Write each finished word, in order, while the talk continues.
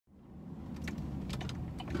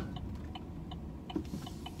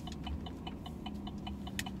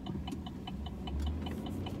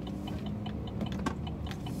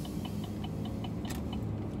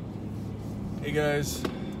Hey guys,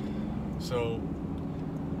 so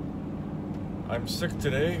I'm sick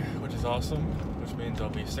today, which is awesome, which means I'll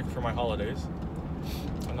be sick for my holidays.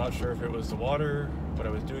 I'm not sure if it was the water, what I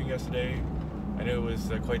was doing yesterday. I knew it was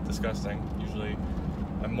quite disgusting. Usually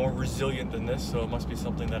I'm more resilient than this, so it must be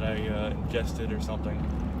something that I ingested or something,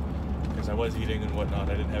 because I was eating and whatnot.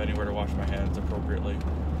 I didn't have anywhere to wash my hands appropriately,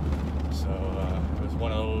 so it was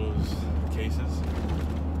one of those cases.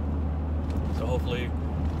 So hopefully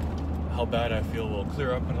how bad I feel will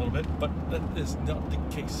clear up in a little bit, but that is not the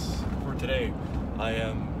case for today. I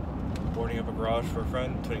am boarding up a garage for a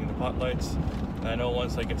friend, putting in the pot lights, and I know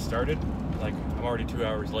once I get started, like I'm already 2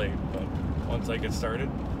 hours late, but once I get started,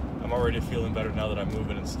 I'm already feeling better now that I'm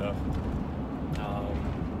moving and stuff.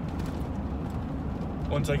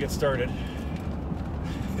 Once I get started,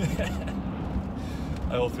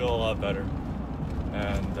 I will feel a lot better.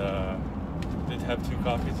 And did have 2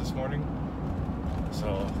 coffees this morning.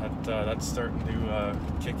 So that's starting to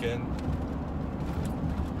kick in,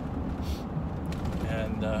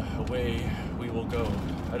 and away we will go.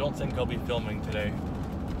 I don't think I'll be filming today.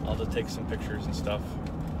 I'll just take some pictures and stuff.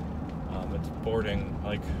 It's boarding,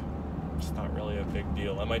 like, it's not really a big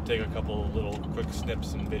deal. I might take a couple little quick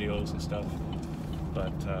snips and videos and stuff,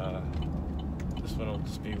 but this one will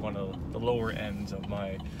just be one of the lower ends of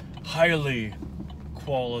my highly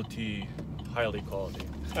quality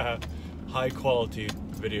high quality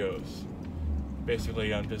videos.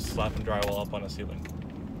 Basically, I'm just slapping drywall up on a ceiling.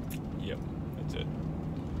 Yep, that's it.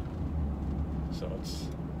 So it's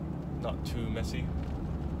not too messy.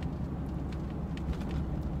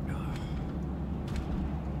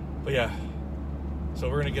 But yeah, so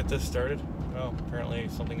we're gonna get this started. Well, apparently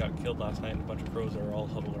something got killed last night and a bunch of crows are all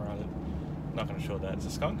huddled around it. I'm not gonna show that. It's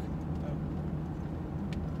a skunk?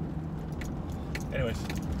 No. Anyways.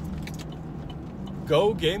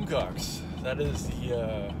 Go Gamecocks! That is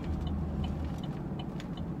the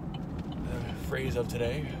phrase of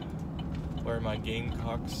today. Wearing my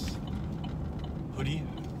Gamecocks hoodie.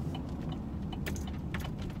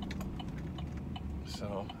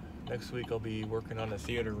 So next week I'll be working on the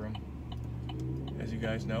theater room. As you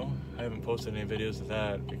guys know, I haven't posted any videos of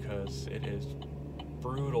that because it is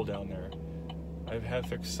brutal down there. I have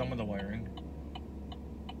fixed some of the wiring,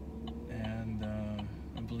 and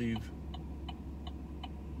I believe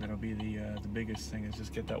that'll be the biggest thing, is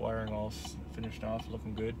just get that wiring all finished off,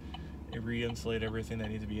 looking good, and re-insulate everything that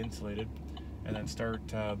needs to be insulated, and then start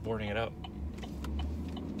boarding it up.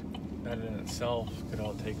 That in itself could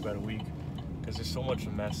all take about a week, because there's so much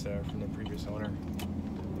mess there from the previous owner.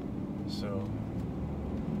 So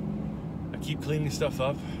I keep cleaning stuff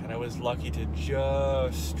up, and I was lucky to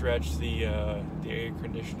just stretch the air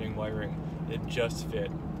conditioning wiring. It just fit.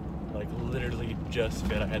 Like literally just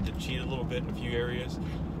fit. I had to cheat a little bit in a few areas,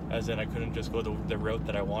 as in I couldn't just go the route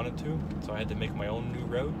that I wanted to, so I had to make my own new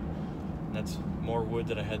route, and that's more wood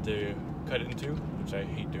that I had to cut into, which I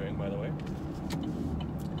hate doing, by the way,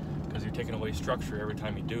 because you're taking away structure every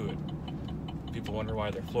time you do it. People wonder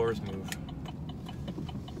why their floors move.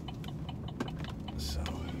 So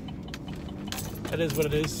that is what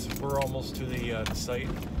it is. We're almost to the site,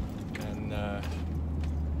 and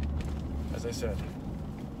as I said,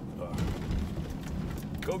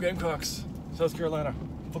 go Gamecocks! South Carolina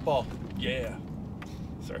football, yeah!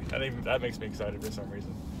 Sorry, that makes me excited for some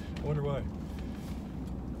reason. I wonder why.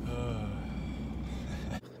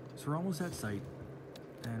 So we're almost at site,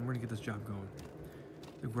 and we're gonna get this job going.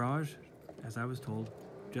 The garage, as I was told,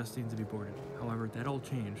 just needs to be boarded. However, that all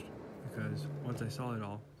changed because once I saw it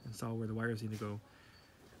all and saw where the wires need to go,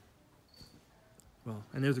 well,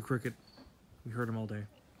 and there's a cricket. We heard him all day.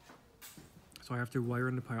 So I have to wire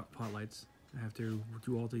in the pot lights. I have to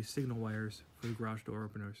do all these signal wires for the garage door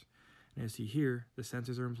openers. And as you see here, the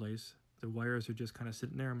sensors are in place. The wires are just kind of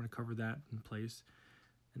sitting there. I'm going to cover that in place.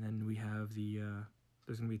 And then we have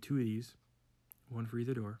there's going to be 2 of these, one for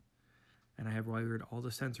either door. And I have wired all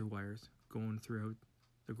the sensor wires going throughout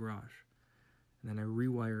the garage. And then I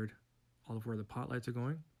rewired all of where the pot lights are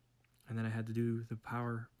going. And then I had to do the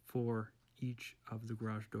power for each of the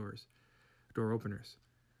garage door openers.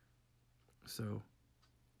 So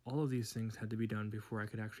all of these things had to be done before I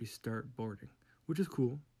could actually start boarding, which is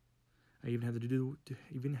cool. I even had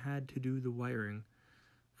to do the wiring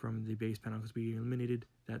from the base panel because we eliminated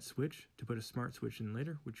that switch to put a smart switch in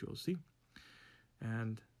later, which you'll see.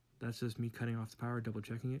 And that's just me cutting off the power, double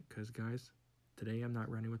checking it, because guys, today I'm not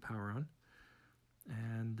running with power on.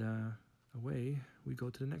 And away we go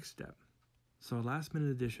to the next step. So a last minute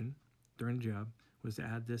addition during the job was to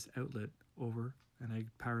add this outlet over, and I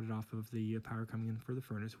powered it off of the power coming in for the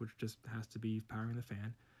furnace, which just has to be powering the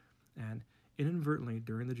fan. And inadvertently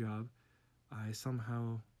during the job, I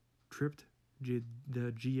somehow tripped the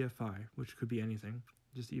GFI, which could be anything.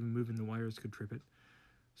 Just even moving the wires could trip it.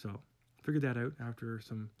 So figured that out after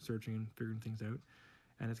some searching and figuring things out.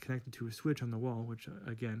 And it's connected to a switch on the wall, which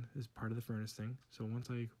again is part of the furnace thing. So once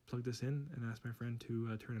I plug this in and ask my friend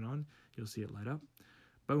to turn it on, you'll see it light up.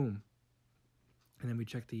 Boom. And then we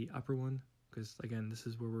check the upper one, because again, this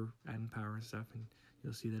is where we're adding power and stuff, and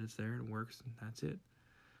you'll see that it's there and it works, and that's it.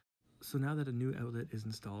 So now that a new outlet is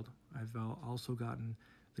installed, I've also gotten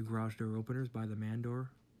the garage door openers by the man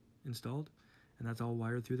door installed, and that's all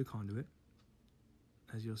wired through the conduit,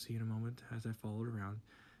 as you'll see in a moment as I follow it around.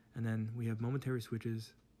 And then we have momentary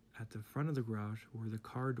switches at the front of the garage where the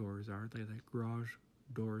car doors are, the garage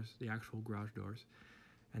doors, the actual garage doors.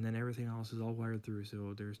 And then everything else is all wired through.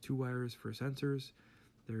 So there's 2 wires for sensors.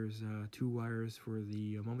 There's 2 wires for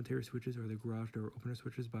the momentary switches or the garage door opener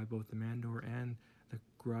switches by both the man door and the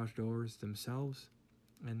garage doors themselves.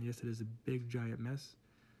 And yes, it is a big giant mess,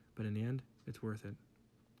 but in the end, it's worth it.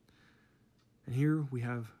 And here we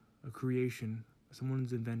have a creation,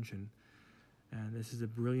 someone's invention. And this is a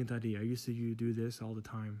brilliant idea. I used to do this all the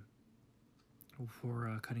time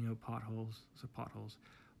for cutting out pot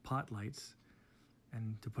lights,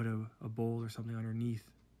 and to put a bowl or something underneath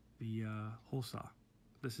the hole saw.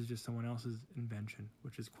 This is just someone else's invention,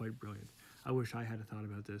 which is quite brilliant. I wish I had thought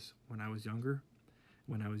about this when I was younger,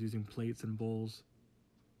 when I was using plates and bowls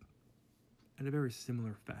in a very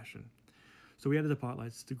similar fashion. So we added the pot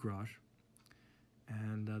lights to the garage,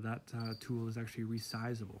 and that tool is actually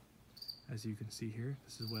resizable. As you can see here,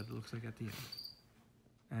 this is what it looks like at the end.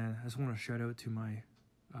 And I just want to shout out to my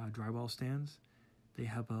drywall stands. They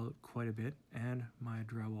help out quite a bit, and my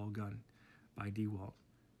drywall gun by DeWalt.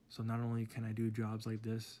 So not only can I do jobs like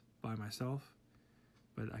this by myself,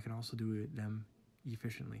 but I can also do them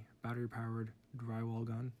efficiently. Battery powered drywall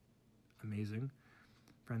gun, amazing.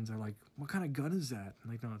 Friends are like, what kind of gun is that? I'm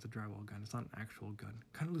like, no, it's a drywall gun. It's not an actual gun.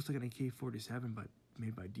 Kind of looks like an AK-47, but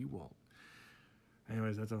made by DeWalt.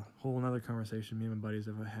 Anyways, that's a whole nother conversation me and my buddies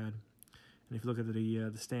have had. And if you look at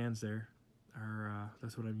the stands there,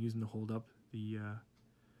 that's what I'm using to hold up the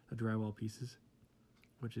drywall pieces,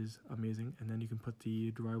 which is amazing. And then you can put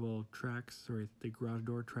the the garage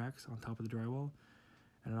door tracks on top of the drywall,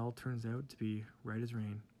 and it all turns out to be right as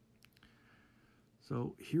rain.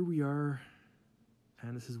 So here we are,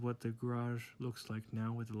 and this is what the garage looks like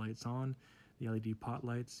now with the lights on, the LED pot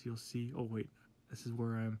lights. You'll see, oh wait, this is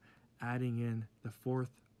where I'm adding in the 4th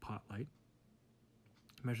pot light.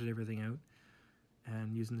 Measured everything out,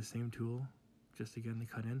 and using the same tool, just again to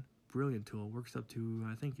cut in. Brilliant tool, works up to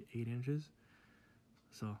I think 8 inches.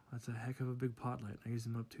 So that's a heck of a big pot light. I use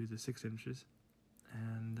them up to the 6 inches,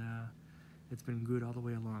 and it's been good all the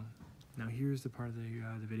way along. Now here's the part of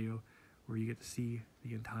the video where you get to see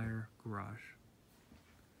the entire garage.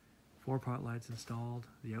 4 pot lights installed,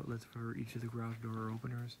 the outlets for each of the garage door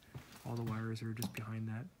openers. All the wires are just behind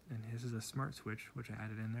that, and this is a smart switch, which I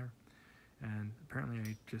added in there. And apparently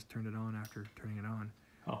I just turned it on after turning it on.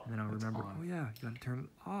 Oh, and then I'll remember, oh yeah, you gotta turn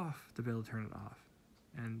it off to be able to turn it off.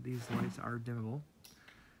 And these lights are dimmable.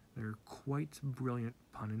 They're quite brilliant,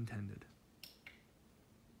 pun intended.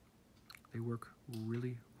 They work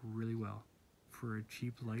really, really well for a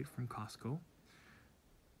cheap light from Costco.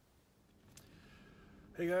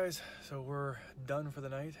 Hey guys, so we're done for the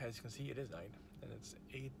night. As you can see, it is night, and it's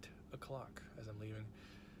 8 o'clock as I'm leaving.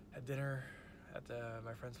 Had dinner at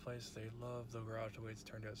my friend's place. They love the garage the way it's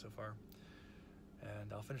turned out so far.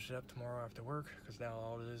 And I'll finish it up tomorrow after work, because now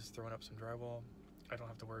all it is throwing up some drywall. I don't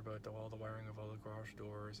have to worry about all the wiring of all the garage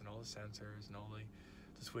doors and all the sensors and all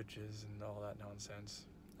the switches and all that nonsense.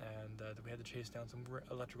 And we had to chase down some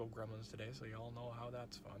electrical gremlins today, so you all know how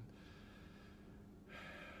that's fun.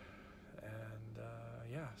 And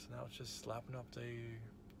yeah, so now it's just slapping up the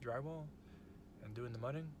drywall and doing the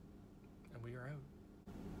mudding, and we are out.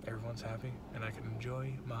 Everyone's happy, and I can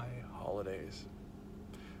enjoy my holidays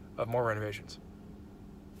of more renovations.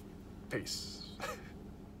 Peace.